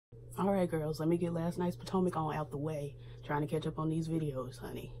All right, girls, let me get last night's Potomac on out the way. Trying to catch up on these videos,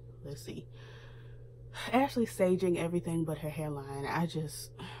 honey. Let's see. Ashley's saging everything but her hairline. I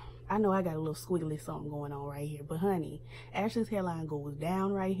know I got a little squiggly something going on right here, but honey, Ashley's hairline goes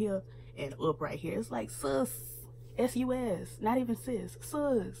down right here and up right here. It's like sus. S-U-S. Not even sis.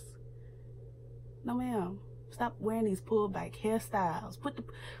 Sus. No, ma'am. Stop wearing these pullback hairstyles.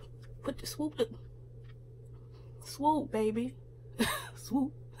 Swoop, baby.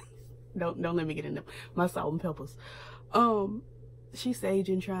 Swoop. Don't let me get into my salt and peppers. She's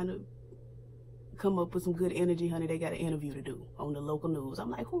saging, trying to come up with some good energy, honey. They got an interview to do on the local news.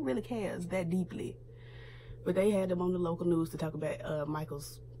 I'm like, who really cares that deeply? But they had them on the local news to talk about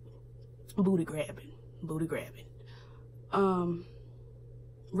Michael's booty grabbing.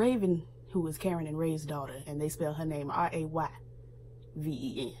 Raven, who is Karen and Ray's daughter, and they spell her name R-A-Y-V-E-N.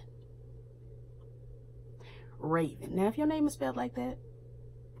 Raven. Now, if your name is spelled like that,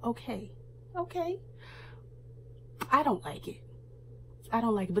 okay. I don't like it,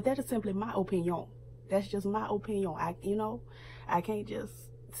 but that is simply my opinion. That's just my opinion. I can't just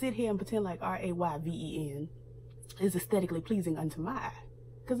sit here and pretend like R-A-Y-V-E-N is aesthetically pleasing unto my eye,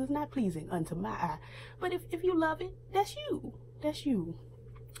 because it's not pleasing unto my eye. But if you love it, that's you,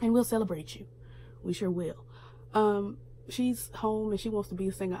 and we'll celebrate you. We sure will. She's home and she wants to be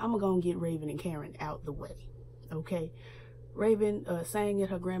a singer. I'm gonna get Raven and Karen out the way, okay? Raven sang at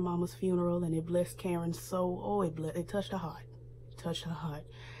her grandmama's funeral, and it blessed Karen's soul. Oh, it touched her heart.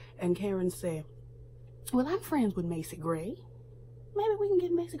 And Karen said, well, I'm friends with Macy Gray. Maybe we can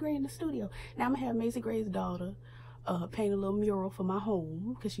get Macy Gray in the studio. Now I'm gonna have Macy Gray's daughter paint a little mural for my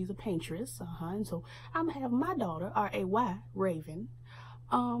home, because she's a paintress. And so I'm gonna have my daughter, R-A-Y, Raven,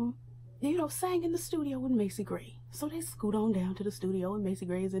 sang in the studio with Macy Gray. So they scoot on down to the studio, and Macy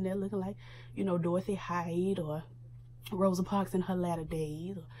Gray is in there looking like, Dorothy Hyde or Rosa Parks in her latter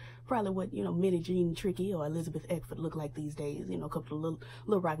days, or probably what Minnie Jean Tricky or Elizabeth Eckford look like these days. A couple of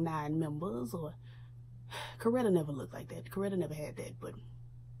Little Rock 9 members. Or Coretta never looked like that. Coretta never had that. But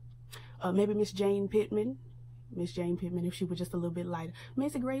maybe Miss Jane Pittman, if she was just a little bit lighter.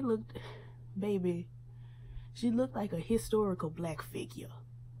 Macy Gray looked, baby, she looked like a historical black figure.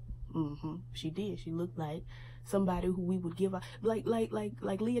 She did. She looked like somebody who we would give like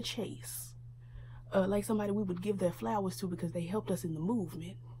Leah Chase. Like somebody we would give their flowers to because they helped us in the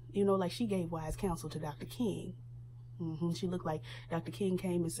movement. Like she gave wise counsel to Dr. King. She looked like Dr. King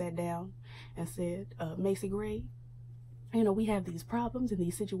came and sat down and said, Macy Gray, we have these problems and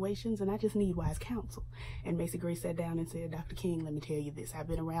these situations, and I just need wise counsel. And Macy Gray sat down and said, Dr. King, let me tell you this. I've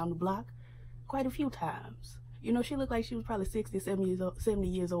been around the block quite a few times. She looked like she was probably 60, 70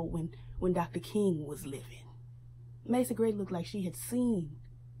 years old when Dr. King was living. Macy Gray looked like she had seen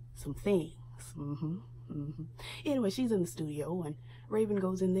some things. Anyway, she's in the studio, and Raven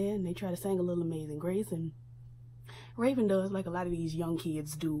goes in there, and they try to sing a little Amazing Grace, and Raven does like a lot of these young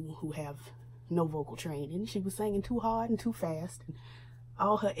kids do who have no vocal training. She was singing too hard and too fast, and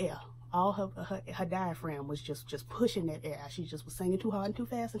all her air, all her diaphragm was just pushing that air. She just was singing too hard and too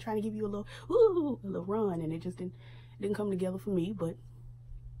fast and trying to give you a little run, and it just didn't come together for me. But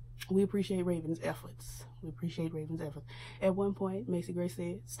we appreciate Raven's efforts. At one point, Macy Gray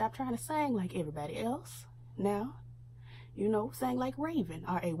said, stop trying to sing like everybody else. Now, sing like Raven,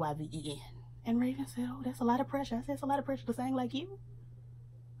 R-A-Y-V-E-N. And Raven said, oh, that's a lot of pressure. I said, it's a lot of pressure to sing like you.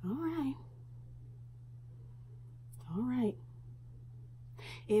 All right.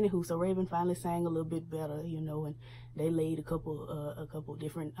 Anywho, so Raven finally sang a little bit better, and they laid a couple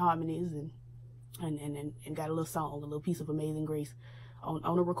different harmonies and got a little song, a little piece of Amazing Grace on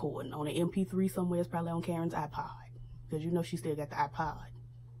a recording, on an MP3 somewhere. It's probably on Karen's iPod, because she still got the iPod.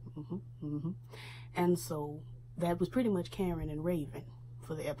 And so that was pretty much Karen and Raven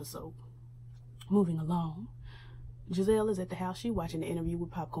for the episode. Moving along, Giselle is at the house. She watching the interview with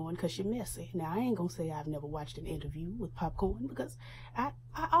Popcorn because she's messy. Now, I ain't gonna say I've never watched an interview with Popcorn, because I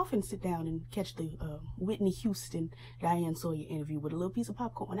often sit down and catch the Whitney Houston Diane Sawyer interview with a little piece of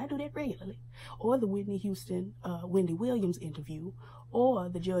popcorn. I do that regularly. Or the Whitney Houston Wendy Williams interview, or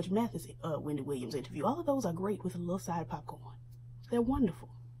the Judge Mathis Wendy Williams interview. All of those are great with a little side of popcorn. They're wonderful.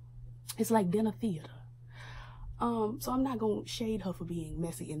 It's like dinner theater. So I'm not gonna shade her for being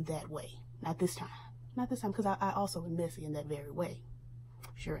messy in that way. Not this time, because I also am messy in that very way.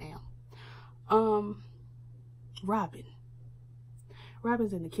 Sure am.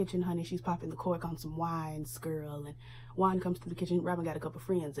 Robin's in the kitchen, honey. She's popping the cork on some wine, girl. And Juan comes to the kitchen. Robin got a couple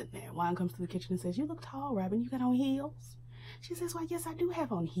friends in there. Juan comes to the kitchen and says, you look tall, Robin. You got on heels? She says, well, yes, I do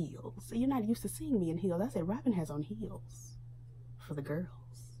have on heels. You're not used to seeing me in heels. I said, Robin has on heels for the girls.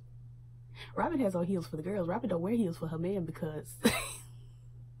 Robin has on heels for the girls. Robin don't wear heels for her man because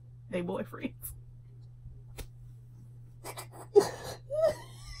They boyfriends.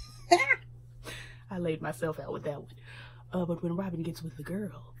 I laid myself out with that one. But when Robin gets with the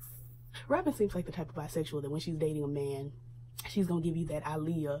girls, Robin seems like the type of bisexual that when she's dating a man, she's going to give you that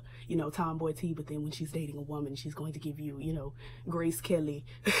Aaliyah, you know, tomboy tea, but then when she's dating a woman, she's going to give you, you know, Grace Kelly,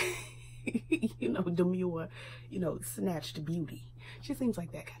 you know, demure, you know, snatched beauty. She seems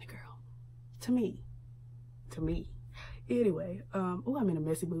like that kind of girl. To me. Anyway, oh, I'm in a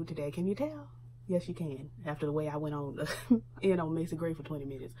messy mood today. Can you tell? Yes, you can. After the way I went on, on Macy Gray for 20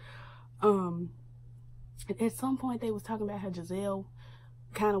 minutes. At some point, they was talking about how Giselle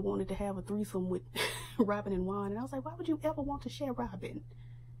kind of wanted to have a threesome with Robin and Juan. And I was like, why would you ever want to share Robin?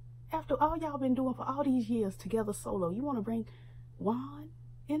 After all y'all been doing for all these years together solo, you want to bring Juan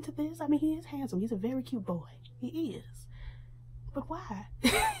into this? I mean, he is handsome. He's a very cute boy. He is. But why?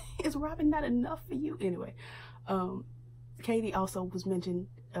 Is Robin not enough for you? Anyway, Katie also was mentioned.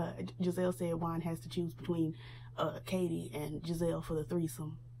 Giselle said Juan has to choose between Katie and Giselle for the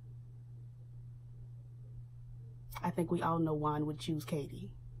threesome. I think we all know Juan would choose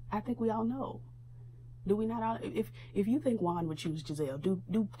Katie. I think we all know. Do we not all? If you think Juan would choose Giselle, do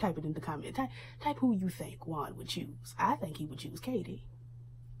type it in the comment. Type who you think Juan would choose. I think he would choose Katie.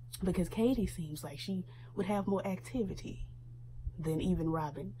 Because Katie seems like she would have more activity than even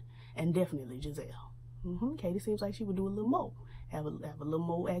Robin. And definitely Giselle. Katie seems like she would do a little more. Have a little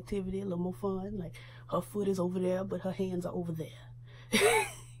more activity, a little more fun. Like her foot is over there, but her hands are over there.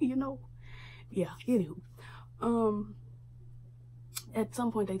 You know? Yeah, anywho. At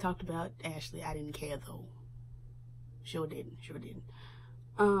some point they talked about Ashley. I didn't care though. Sure didn't.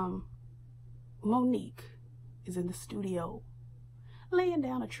 Monique is in the studio laying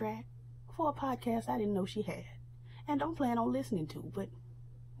down a track for a podcast I didn't know she had and don't plan on listening to, but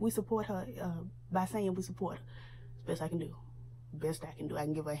we support her by saying we support her. It's the best I can do. Best I can do. I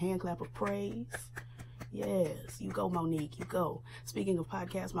can give her a hand clap of praise. Yes, you go, Monique, you go. Speaking of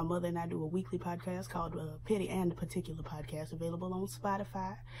podcasts, my mother and I do a weekly podcast called Petty and Particular Podcast, available on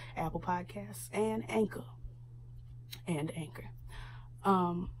Spotify, Apple Podcasts, and Anchor.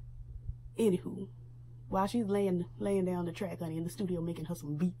 Anywho, while she's laying down the track, honey, in the studio making her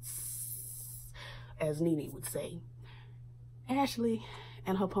some beats, as Nene would say, Ashley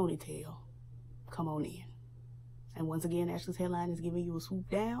and her ponytail come on in. And once again, Ashley's headline is giving you a swoop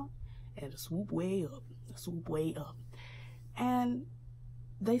down and a swoop way up. And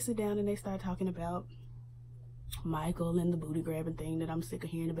they sit down and they start talking about Michael and the booty grabbing thing that I'm sick of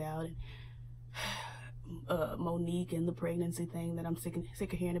hearing about, and Monique and the pregnancy thing that I'm sick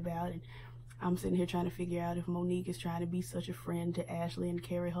of hearing about. And I'm sitting here trying to figure out if Monique is trying to be such a friend to Ashley and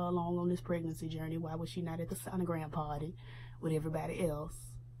carry her along on this pregnancy journey. Why was she not at the sonogram party with everybody else?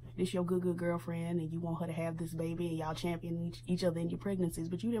 This your good girlfriend and you want her to have this baby and y'all champion each other in your pregnancies,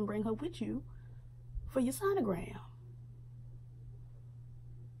 but you didn't bring her with you for your sonogram.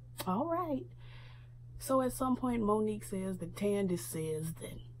 All right. So at some point, Monique says that Candace says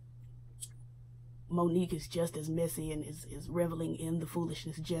that Monique is just as messy and is reveling in the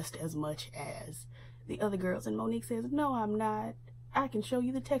foolishness just as much as the other girls. And Monique says, no, I'm not. I can show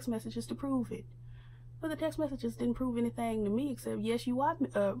you the text messages to prove it. But the text messages didn't prove anything to me except, yes, you are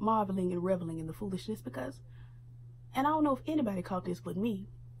marveling and reveling in the foolishness because, and I don't know if anybody caught this but me,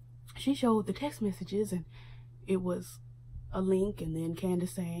 she showed the text messages and it was a link and then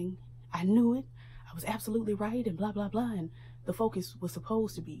Candace saying, I knew it, I was absolutely right and blah, blah, blah. And the focus was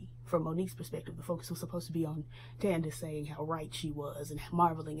supposed to be, from Monique's perspective, the focus was supposed to be on Candace saying how right she was and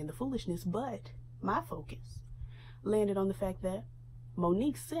marveling in the foolishness. But my focus landed on the fact that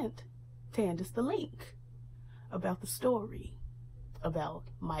Monique sent Candace the link about the story about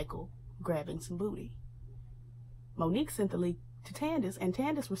Michael grabbing some booty. Monique sent the link to Candace, and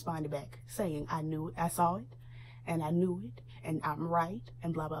Candace responded back saying, I knew it, I saw it, and I knew it, and I'm right,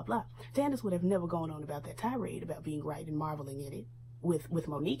 and blah, blah, blah. Candace would have never gone on about that tirade about being right and marveling in it, with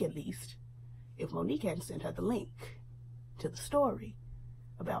Monique at least, if Monique hadn't sent her the link to the story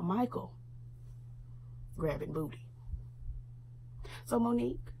about Michael grabbing booty. So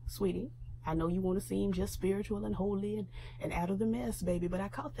Monique, sweetie, I know you want to seem just spiritual and holy and out of the mess, baby, but I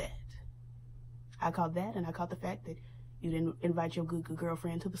caught that. I caught that, and I caught the fact that you didn't invite your good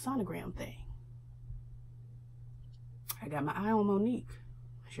girlfriend to the sonogram thing. I got my eye on Monique.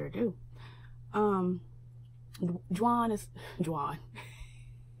 I sure do. Juan.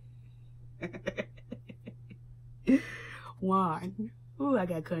 Juan. Ooh, I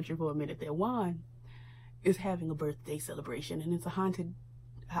got country for a minute there. Juan is having a birthday celebration, and it's a haunted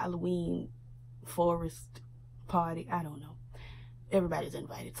Halloween forest party. I don't know. Everybody's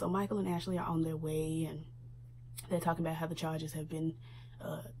invited. So Michael and Ashley are on their way, and they're talking about how the charges have been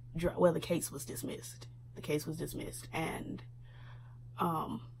well, the case was dismissed. The case was dismissed, and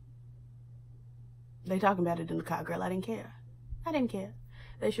they talking about it in the car. Girl, I didn't care. I didn't care.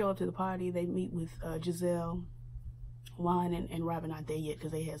 They show up to the party. They meet with Giselle. Juan and Robin aren't there yet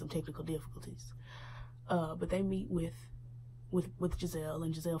because they had some technical difficulties. But they meet with Giselle,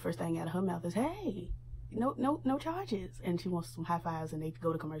 and Giselle, first thing out of her mouth is, "Hey, no charges," and she wants some high fives, and they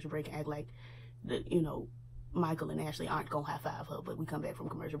go to commercial break and act like Michael and Ashley aren't gonna high five her. But we come back from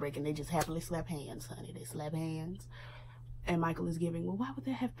commercial break and they just happily slap hands, honey. They slap hands, and Michael is giving, well, why would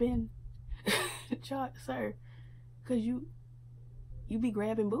there have been charge, sir? Because you be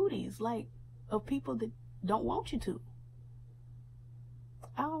grabbing booties like of people that don't want you to.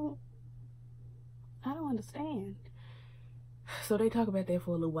 I don't understand. So they talk about that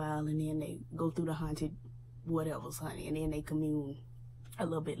for a little while, and then they go through the haunted whatever's, honey, and then they commune a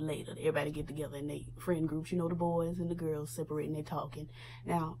little bit later. Everybody get together in they friend groups, the boys and the girls separate, and they talking.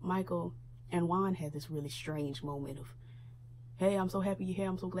 Now, Michael and Juan had this really strange moment of, hey, I'm so happy you're here,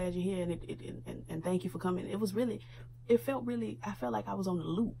 I'm so glad you're here, and thank you for coming. I felt like I was on the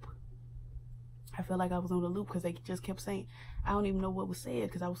loop. I felt like I was on the loop because they just kept saying, I don't even know what was said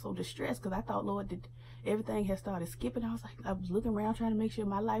because I was so distressed because I thought, Lord, that everything had started skipping. I was looking around trying to make sure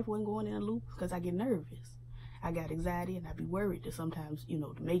my life wasn't going in a loop because I get nervous. I got anxiety, and I'd be worried that sometimes,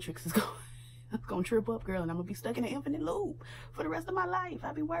 the matrix is going to trip up, girl, and I'm going to be stuck in an infinite loop for the rest of my life.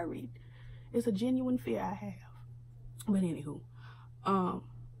 I'd be worried. It's a genuine fear I have. But anywho,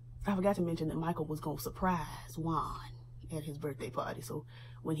 I forgot to mention that Michael was going to surprise Juan at his birthday party. So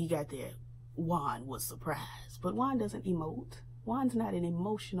when he got there, Juan was surprised. But Juan doesn't emote. Juan's not an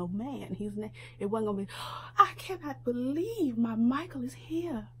emotional man. It wasn't going to be, I cannot believe my Michael is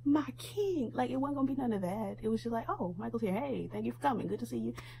here, my king. Like, it wasn't going to be none of that. It was just like, oh, Michael's here. Hey, thank you for coming. Good to see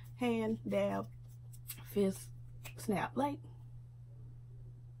you. Hand, dab, fist, snap. Like,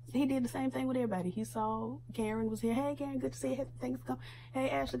 he did the same thing with everybody. He saw Karen was here. Hey, Karen, good to see you. Thanks for coming. Hey,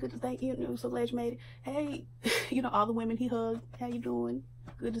 Ashley, good to thank you. So glad you made it. Hey, all the women he hugged. How you doing?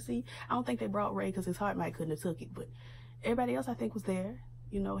 Good to see you. I don't think they brought Ray because his heart might couldn't have took it, but everybody else I think was there.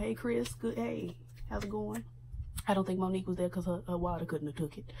 Hey, Chris, good. Hey, how's it going? I don't think Monique was there because her water couldn't have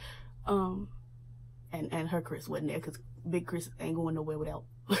took it. And her Chris wasn't there because big Chris ain't going nowhere without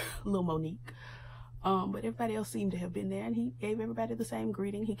little Monique. But everybody else seemed to have been there, and he gave everybody the same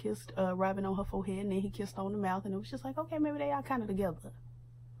greeting. He kissed Robin on her forehead, and then he kissed on the mouth, and it was just like, okay, maybe they are kind of together.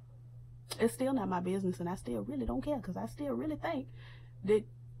 It's still not my business, and I still really don't care because I still really think that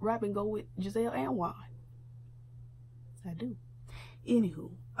Robin go with Giselle and Juan. I do.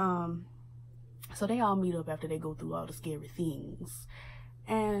 Anywho, so they all meet up after they go through all the scary things,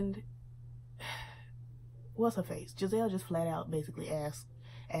 and what's her face? Giselle just flat out basically asks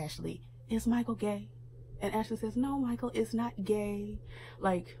Ashley, is Michael gay? And Ashley says, no, Michael is not gay.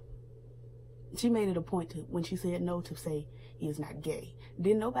 Like, she made it a point to, when she said no, to say he is not gay.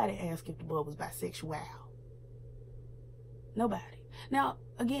 Didn't nobody ask if the boy was bisexual. Nobody. Now,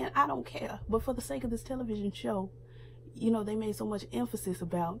 again, I don't care, but for the sake of this television show, they made so much emphasis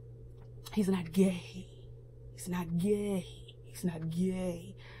about he's not gay. He's not gay. He's not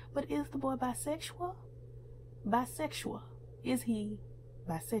gay. But is the boy bisexual? Bisexual. Is he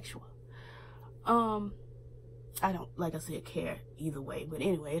bisexual? I don't, like I said, care either way. But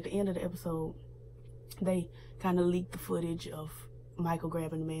anyway, at the end of the episode, they kind of leaked the footage of Michael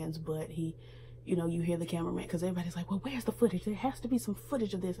grabbing the man's butt. You hear the cameraman, because everybody's like, well, where's the footage? There has to be some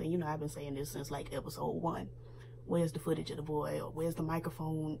footage of this. And, I've been saying this since like episode 1. Where's the footage of the boy? Or where's the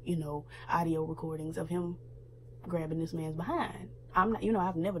microphone, audio recordings of him grabbing this man's behind? I'm not,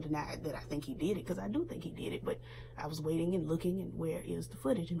 I've never denied that I think he did it, because I do think he did it, but I was waiting and looking, and where is the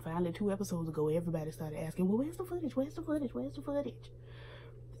footage? And finally, 2 episodes ago, everybody started asking, well, where's the footage? Where's the footage? Where's the footage?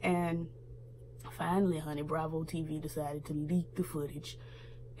 And finally, honey, Bravo TV decided to leak the footage.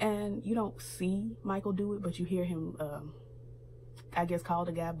 And you don't see Michael do it, but you hear him, I guess, call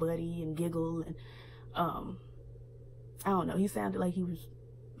the guy buddy and giggle, and I don't know, he sounded like he was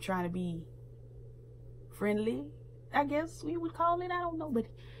trying to be friendly, I guess we would call it. I don't know, but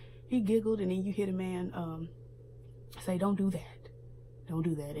he giggled, and then you hear the man say, don't do that. Don't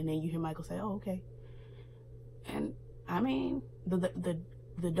do that. And then you hear Michael say, oh, okay. And I mean, the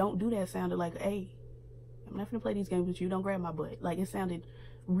don't do that sounded like, hey, I'm not gonna play these games with you. Don't grab my butt. Like, it sounded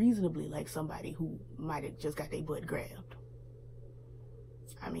reasonably like somebody who might have just got their butt grabbed.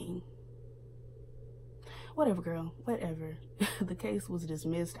 I mean, whatever, girl, whatever. The case was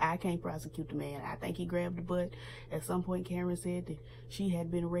dismissed. I can't prosecute the man. I think he grabbed the butt. At some point, Karen said that she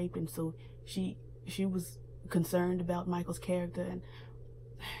had been raped, and so she was concerned about Michael's character. And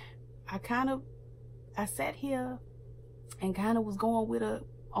I sat here and kind of was going with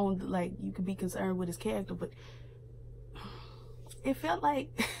on the, like, you could be concerned with his character, but it felt like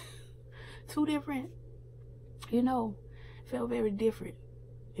two different, you know, it felt very different.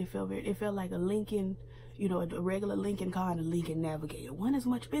 It felt like a Lincoln, you know, a regular Lincoln car and a Lincoln Navigator. One is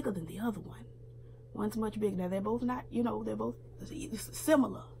much bigger than the other one. One's much bigger. Now, they're both not, you know, they're both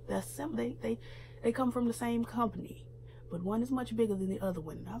similar. They come from the same company, but one is much bigger than the other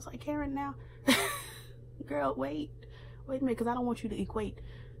one. And I was like, Karen, now, girl, wait a minute, because I don't want you to equate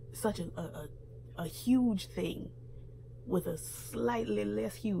such a huge thing with a slightly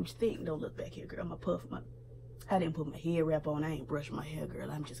less huge thing. Don't look back here, girl. I didn't put my hair wrap on. I ain't brushed my hair,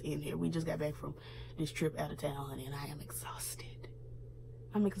 girl. I'm just in here. We just got back from this trip out of town, honey, and I am exhausted.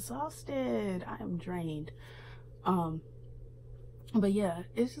 I'm exhausted. I am drained. But yeah,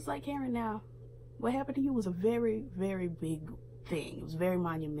 it's just like, Karen, now, what happened to you was a very, very big thing. It was very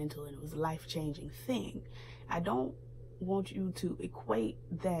monumental, and it was a life-changing thing. I don't want you to equate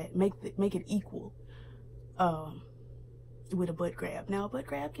that, make it equal with a butt grab. Now, a butt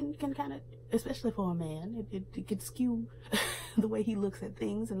grab can kind of, especially for a man, it can skew the way he looks at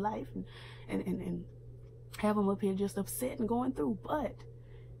things in life, and have him up here just upset and going through. But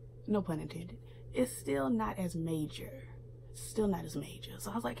no pun intended, it's still not as major. It's still not as major.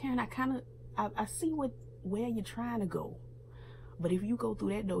 So I was like, Karen, I see where you're trying to go, but if you go through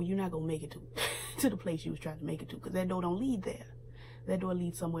that door, you're not gonna make it to the place you was trying to make it to, because that door don't lead there. That door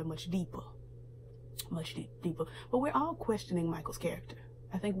leads somewhere much deeper. But we're all questioning Michael's character.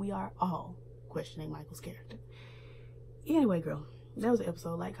 I think we are all questioning Michael's character. Anyway, girl, that was the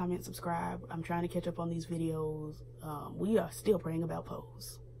episode. Like, comment, subscribe. I'm trying to catch up on these videos. We are still praying about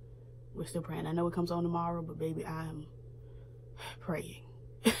Pose. We're still praying. I know it comes on tomorrow, but baby, I am praying.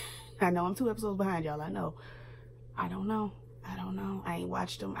 I know I'm 2 episodes behind, y'all. I know. I don't know. I ain't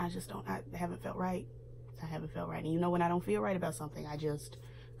watched them. I haven't felt right. And you know, when I don't feel right about something, I just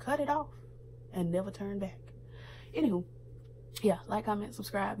cut it off and never turn back. Anywho, yeah, like, comment,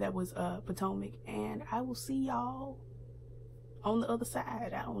 subscribe. That was Potomac, and I will see y'all on the other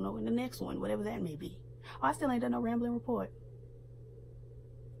side. I don't know, in the next one, whatever that may be. Oh, I still ain't done no rambling report.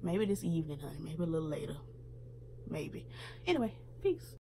 Maybe this evening, honey. Maybe a little later. Maybe. Anyway, peace.